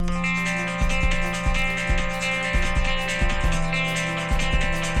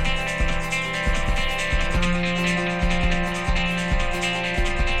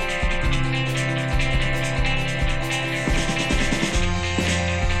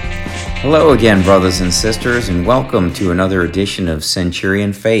Hello again, brothers and sisters, and welcome to another edition of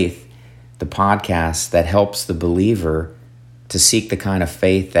Centurion Faith, the podcast that helps the believer to seek the kind of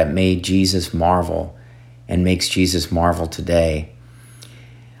faith that made Jesus marvel and makes Jesus marvel today.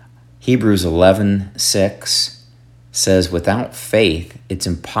 Hebrews 11:6 says, "Without faith, it's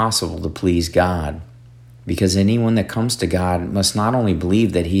impossible to please God, because anyone that comes to God must not only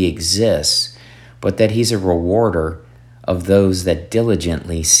believe that He exists, but that He's a rewarder of those that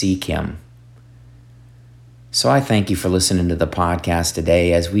diligently seek Him." So I thank you for listening to the podcast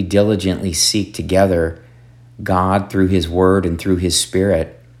today as we diligently seek together God through His Word and through His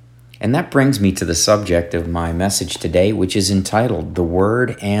Spirit. And that brings me to the subject of my message today, which is entitled The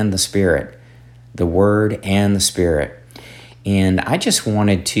Word and the Spirit. The Word and the Spirit. And I just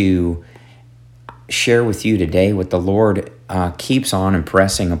wanted to share with you today what the Lord keeps on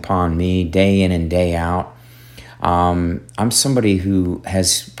impressing upon me day in and day out. I'm somebody who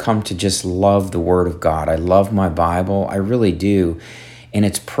has come to just love the Word of God. I love my Bible. I really do. And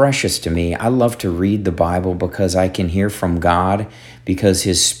it's precious to me. I love to read the Bible because I can hear from God, because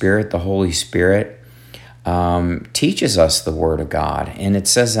His Spirit, the Holy Spirit, teaches us the Word of God. And it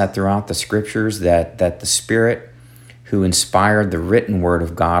says that throughout the Scriptures that the Spirit who inspired the written Word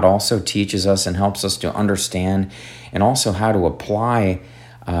of God also teaches us and helps us to understand and also how to apply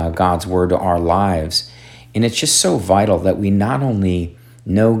God's Word to our lives. And it's just so vital that we not only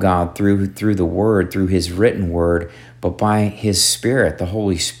know God through the Word, through His written Word, but by His Spirit, the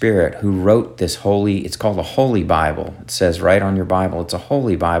Holy Spirit, who wrote this it's called a Holy Bible. It says right on your Bible, it's a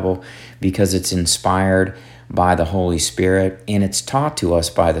Holy Bible because it's inspired by the Holy Spirit and it's taught to us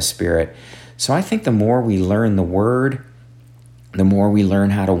by the Spirit. So I think the more we learn the Word, the more we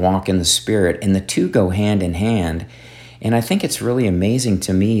learn how to walk in the Spirit, and the two go hand in hand. And I think it's really amazing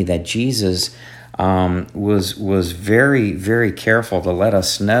to me that Jesus was very, very careful to let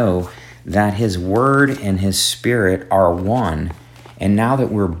us know that His Word and His Spirit are one. And now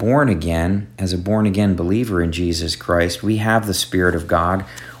that we're born again, as a born-again believer in Jesus Christ, we have the Spirit of God.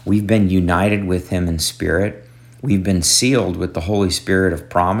 We've been united with Him in spirit. We've been sealed with the Holy Spirit of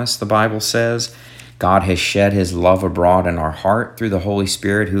promise, the Bible says. God has shed His love abroad in our heart through the Holy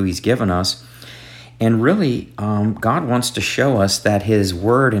Spirit who He's given us. And really, God wants to show us that His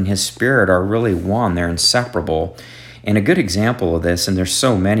Word and His Spirit are really one. They're inseparable. And a good example of this, and there's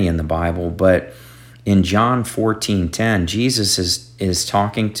so many in the Bible, but in John 14:10, Jesus is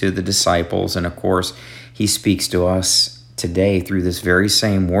talking to the disciples, and of course, He speaks to us today through this very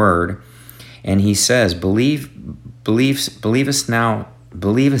same Word. And He says, believest thou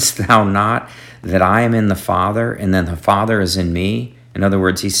not that I am in the Father, and then the Father is in me? In other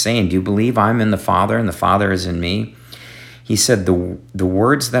words, He's saying, do you believe I'm in the Father and the Father is in me? He said, the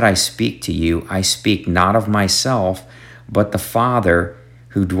words that I speak to you, I speak not of myself, but the Father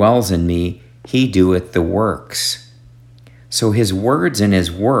who dwells in me, He doeth the works. So His words and His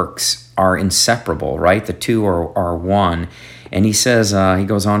works are inseparable, right? The two are one. And He says, He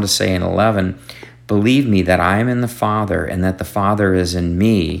goes on to say in 11, believe me that I am in the Father and that the Father is in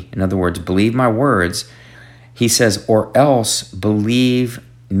me. In other words, believe my words. He says, or else believe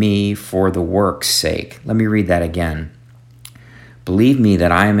me for the work's sake. Let me read that again. Believe me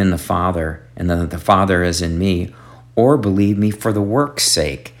that I am in the Father and that the Father is in me, or believe me for the work's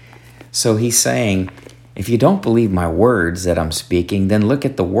sake. So He's saying, if you don't believe my words that I'm speaking, then look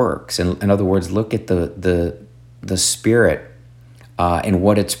at the works. In other words, look at the Spirit and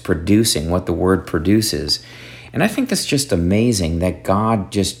what it's producing, what the Word produces. And I think that's just amazing that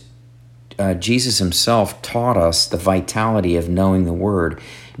God Jesus Himself taught us the vitality of knowing the Word.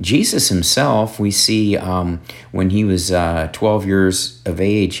 Jesus Himself, we see when He was 12 years of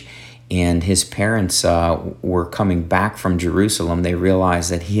age and His parents were coming back from Jerusalem, they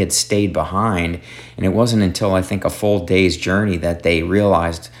realized that He had stayed behind. And it wasn't until, I think, a full day's journey that they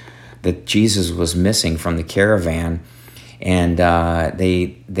realized that Jesus was missing from the caravan. And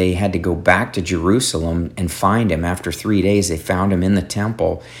they had to go back to Jerusalem and find Him. After 3 days, they found Him in the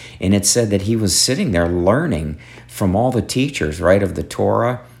temple. And it said that He was sitting there learning from all the teachers, right, of the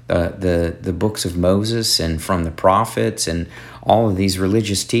Torah, the books of Moses, and from the prophets, and all of these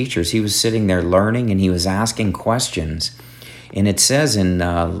religious teachers. He was sitting there learning, and He was asking questions. And it says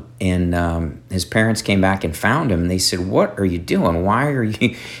His parents came back and found Him, and they said, what are you doing? Why are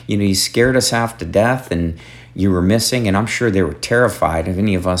you, you scared us half to death, and you were missing. And I'm sure they were terrified. Of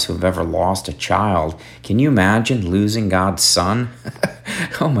any of us who have ever lost a child, can you imagine losing God's Son?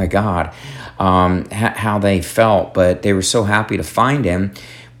 Oh my God, how they felt. But they were so happy to find Him.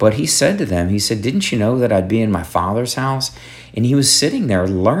 But He said to them, He said, didn't you know that I'd be in my Father's house? And He was sitting there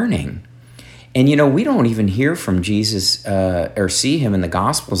learning. And we don't even hear from Jesus or see him in the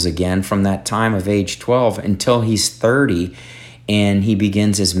Gospels again from that time of age 12 until he's 30 and he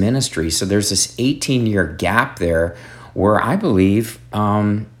begins his ministry. So there's this 18-year gap there where I believe,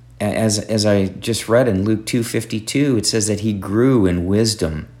 as I just read in Luke 2:52, it says that he grew in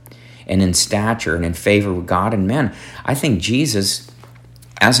wisdom and in stature and in favor with God and men. I think Jesus,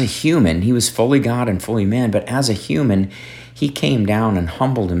 as a human, he was fully God and fully man, but as a human, he came down and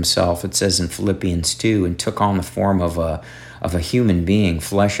humbled himself, it says in Philippians 2, and took on the form of a human being,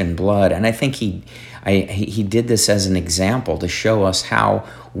 flesh and blood. And I think he did this as an example to show us how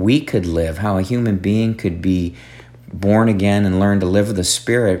we could live, how a human being could be born again and learn to live with the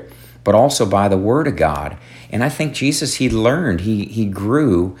Spirit, but also by the Word of God. And I think Jesus, he learned, he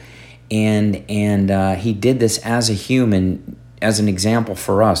grew, and he did this as a human, as an example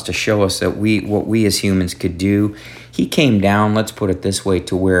for us to show us that what we as humans could do. He came down, let's put it this way,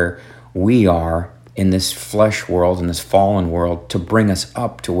 to where we are in this flesh world, in this fallen world, to bring us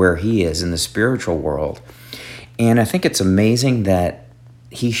up to where he is in the spiritual world. And I think it's amazing that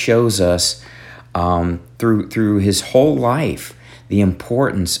he shows us through his whole life the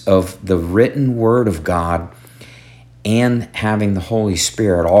importance of the written word of God and having the Holy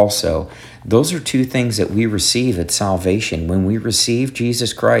Spirit also. Those are two things that we receive at salvation. When we receive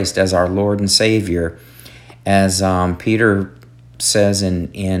Jesus Christ as our Lord and Savior, as Peter says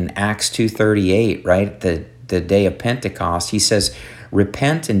in Acts 2:38, right, the day of Pentecost, he says,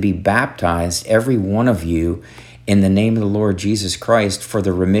 "Repent and be baptized, every one of you, in the name of the Lord Jesus Christ for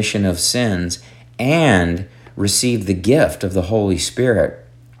the remission of sins, and receive the gift of the Holy Spirit."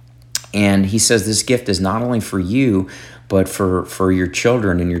 And he says this gift is not only for you, but for your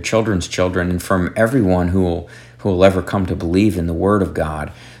children and your children's children, and from everyone who will ever come to believe in the Word of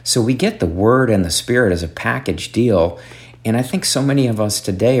God. So we get the Word and the Spirit as a package deal. And I think so many of us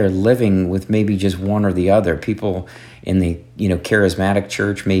today are living with maybe just one or the other. People in the charismatic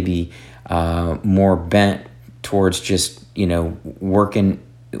church may be more bent towards just working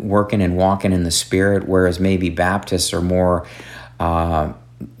and walking in the Spirit, whereas maybe Baptists are more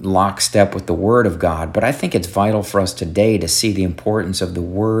lockstep with the Word of God. But I think it's vital for us today to see the importance of the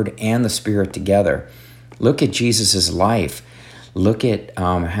Word and the Spirit together. Look at Jesus' life. Look at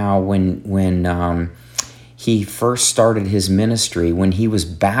how when he first started his ministry, when he was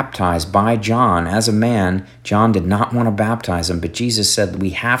baptized by John as a man, John did not want to baptize him, but Jesus said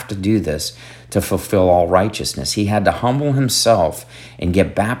we have to do this to fulfill all righteousness. He had to humble himself and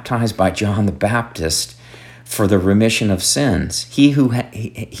get baptized by John the Baptist for the remission of sins.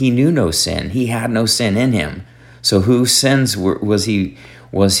 He knew no sin. He had no sin in him. So whose sins was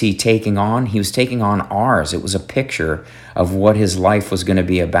he taking on? He was taking on ours. It was a picture of what his life was going to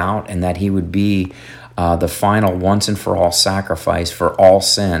be about, and that he would be the final once and for all sacrifice for all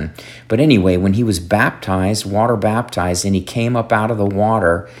sin. But anyway, when he was baptized, water baptized, and he came up out of the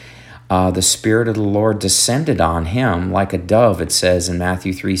water, the Spirit of the Lord descended on him like a dove, it says in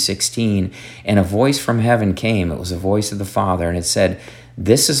Matthew 3:16, and a voice from heaven came. It was a voice of the Father, and it said,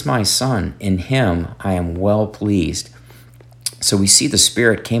 "This is my Son, in him I am well pleased." So we see the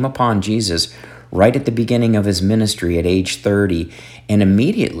Spirit came upon Jesus right at the beginning of his ministry at age 30, and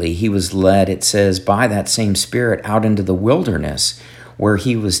immediately he was led, it says, by that same Spirit out into the wilderness, where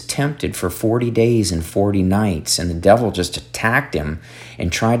he was tempted for 40 days and 40 nights, and the devil just attacked him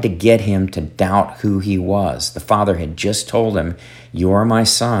and tried to get him to doubt who he was. The Father had just told him, "You are my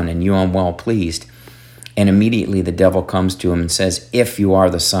Son, and you am well pleased." And immediately the devil comes to him and says, "If you are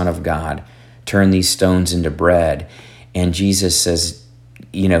the Son of God, turn these stones into bread." And Jesus says,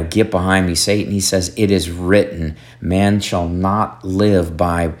 "Get behind me, Satan." He says, "It is written, man shall not live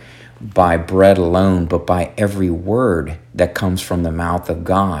by bread alone, but by every word that comes from the mouth of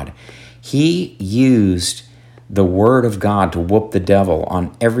God." He used the word of God to whoop the devil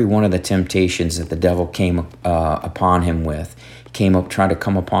on every one of the temptations that the devil came upon him with. He tried to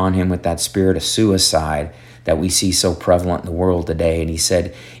come upon him with that spirit of suicide that we see so prevalent in the world today. And he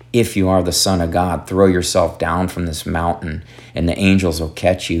said, "If you are the Son of God, throw yourself down from this mountain and the angels will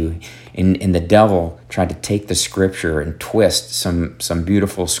catch you." And the devil tried to take the scripture and twist some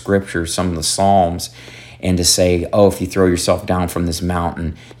beautiful scripture, some of the Psalms, and to say, "Oh, if you throw yourself down from this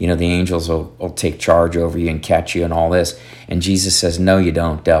mountain, the angels will take charge over you and catch you and all this." And Jesus says, "No, you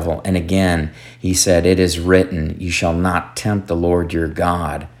don't, devil." And again, he said, "It is written, you shall not tempt the Lord your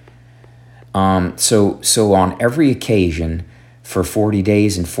God." So on every occasion, for 40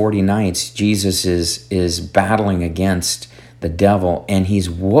 days and 40 nights, Jesus is battling against the devil, and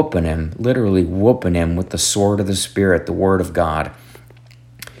he's whooping him, literally whooping him with the sword of the Spirit, the Word of God.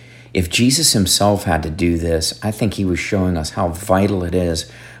 If Jesus himself had to do this, I think he was showing us how vital it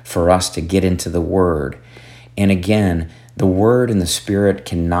is for us to get into the Word. And again, the Word and the Spirit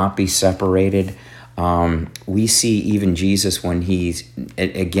cannot be separated. We see even Jesus when he's,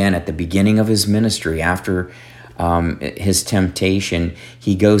 again, at the beginning of his ministry, after his temptation,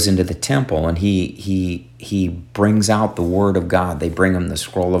 he goes into the temple and he brings out the Word of God. They bring him the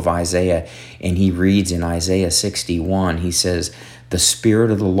scroll of Isaiah, and he reads in Isaiah 61, he says, "The Spirit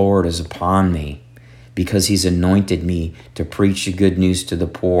of the Lord is upon me, because he's anointed me to preach the good news to the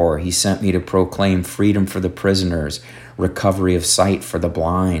poor. He sent me to proclaim freedom for the prisoners, recovery of sight for the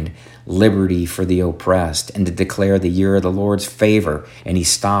blind, liberty for the oppressed, and to declare the year of the Lord's favor." And he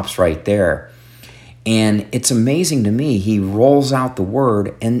stops right there. And it's amazing to me, he rolls out the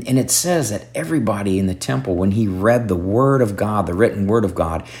Word, and it says that everybody in the temple, when he read the Word of God, the written Word of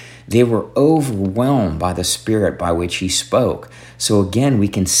God, they were overwhelmed by the Spirit by which he spoke. So again, we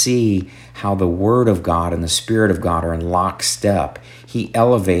can see how the Word of God and the Spirit of God are in lockstep. He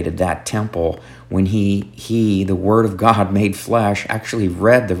elevated that temple when he, the Word of God made flesh, actually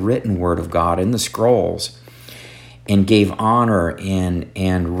read the written Word of God in the scrolls, and gave honor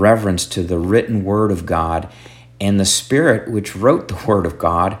and reverence to the written Word of God. And the Spirit which wrote the Word of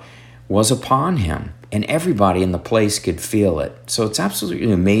God was upon him, and everybody in the place could feel it. So it's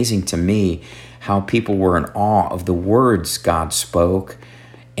absolutely amazing to me how people were in awe of the words God spoke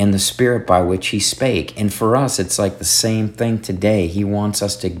and the Spirit by which he spake. And for us, it's like the same thing today. He wants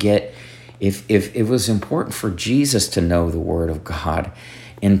us to get, if it was important for Jesus to know the Word of God,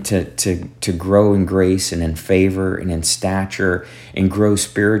 and to grow in grace and in favor and in stature and grow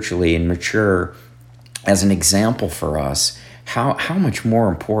spiritually and mature as an example for us, how much more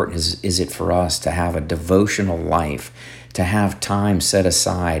important is it for us to have a devotional life, to have time set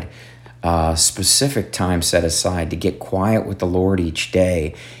aside, specific time set aside to get quiet with the Lord each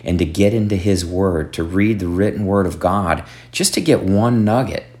day and to get into his Word, to read the written Word of God, just to get one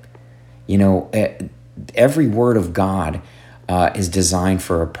nugget. You know, every word of God is designed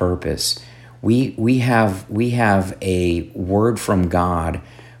for a purpose. We have a word from God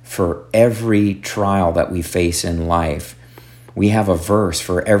for every trial that we face in life. We have a verse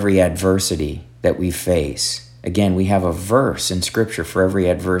for every adversity that we face. Again, we have a verse in Scripture for every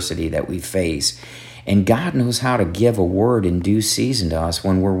adversity that we face. And God knows how to give a word in due season to us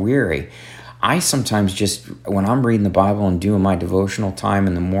when we're weary. I sometimes just, when I'm reading the Bible and doing my devotional time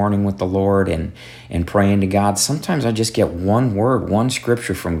in the morning with the Lord and praying to God, sometimes I just get one word, one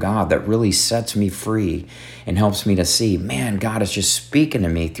scripture from God that really sets me free and helps me to see, man, God is just speaking to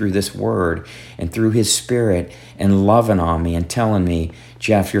me through this word and through his Spirit and loving on me and telling me,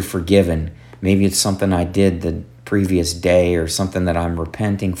 Jeff, you're forgiven. Maybe it's something I did the previous day or something that I'm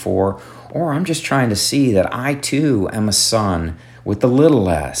repenting for, or I'm just trying to see that I too am a son with a little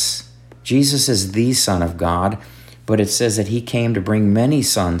s. Jesus is the Son of God, but it says that he came to bring many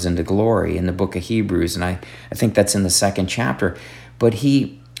sons into glory in the book of Hebrews, and I think that's in the 2nd chapter. But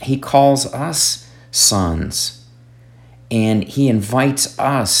he calls us sons, and he invites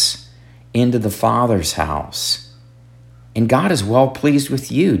us into the Father's house. And God is well pleased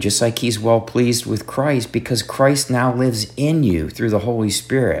with you, just like he's well pleased with Christ, because Christ now lives in you through the Holy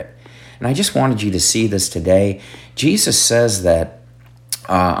Spirit. And I just wanted you to see this today. Jesus says that,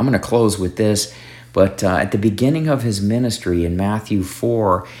 I'm going to close with this, but at the beginning of his ministry in Matthew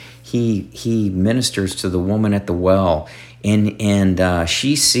 4, he ministers to the woman at the well, and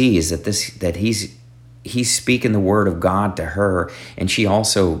she sees that he's speaking the word of God to her, and she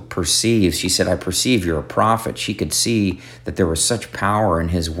also perceives, she said, I perceive you're a prophet. She could see that there was such power in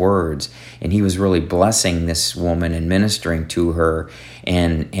his words, and he was really blessing this woman and ministering to her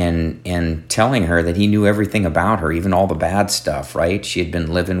and telling her that he knew everything about her, even all the bad stuff, right? She had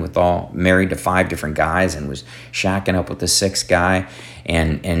been living married to 5 different guys and was shacking up with the 6th guy,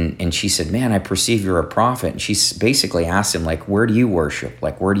 and she said, man, I perceive you're a prophet. And she basically asked him, like, where do you worship?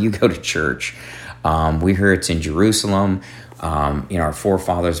 Like, where do you go to church? We hear it's in Jerusalem. Our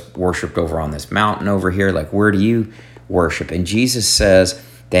forefathers worshipped over on this mountain over here. Like, where do you worship? And Jesus says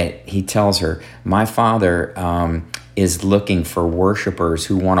that he tells her, my Father is looking for worshipers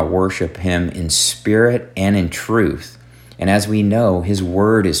who want to worship him in spirit and in truth. And as we know, his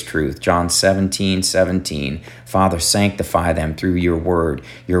word is truth. John 17:17. Father, sanctify them through your word.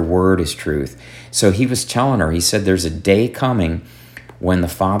 Your word is truth. So he was telling her, he said, there's a day coming when the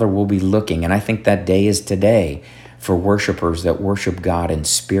Father will be looking, and I think that day is today, for worshipers that worship God in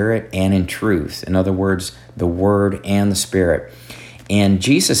spirit and in truth. In other words, the Word and the Spirit. And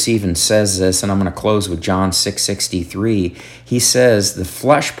Jesus even says this, and I'm going to close with John 6:63. He says, the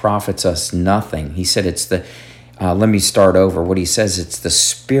flesh profits us nothing. He said it's Let me start over. What he says, it's the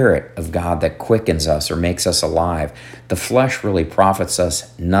Spirit of God that quickens us or makes us alive. The flesh really profits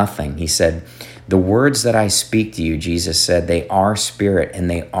us nothing. He said, the words that I speak to you, Jesus said, they are spirit and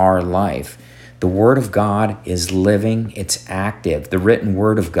they are life. The Word of God is living, it's active. The written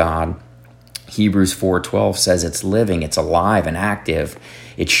Word of God, Hebrews 4:12 says it's living, it's alive and active.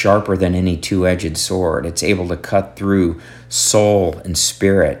 It's sharper than any two-edged sword. It's able to cut through soul and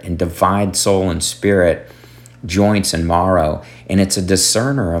spirit and divide soul and spirit, joints and marrow, and it's a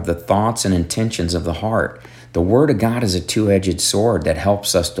discerner of the thoughts and intentions of the heart. The Word of God is a two-edged sword that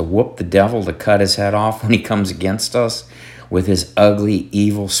helps us to whoop the devil, to cut his head off when he comes against us with his ugly,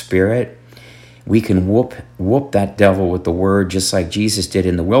 evil spirit. We can whoop that devil with the Word just like Jesus did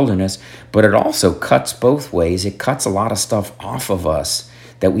in the wilderness, but it also cuts both ways. It cuts a lot of stuff off of us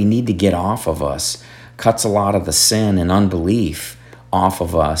that we need to get off of us, cuts a lot of the sin and unbelief off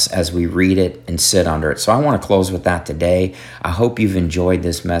of us as we read it and sit under it. So I want to close with that today. I hope you've enjoyed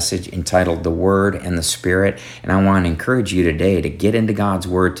this message entitled The Word and the Spirit, and I want to encourage you today to get into God's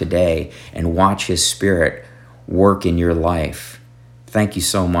Word today and watch His Spirit work in your life. Thank you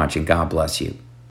so much, and God bless you.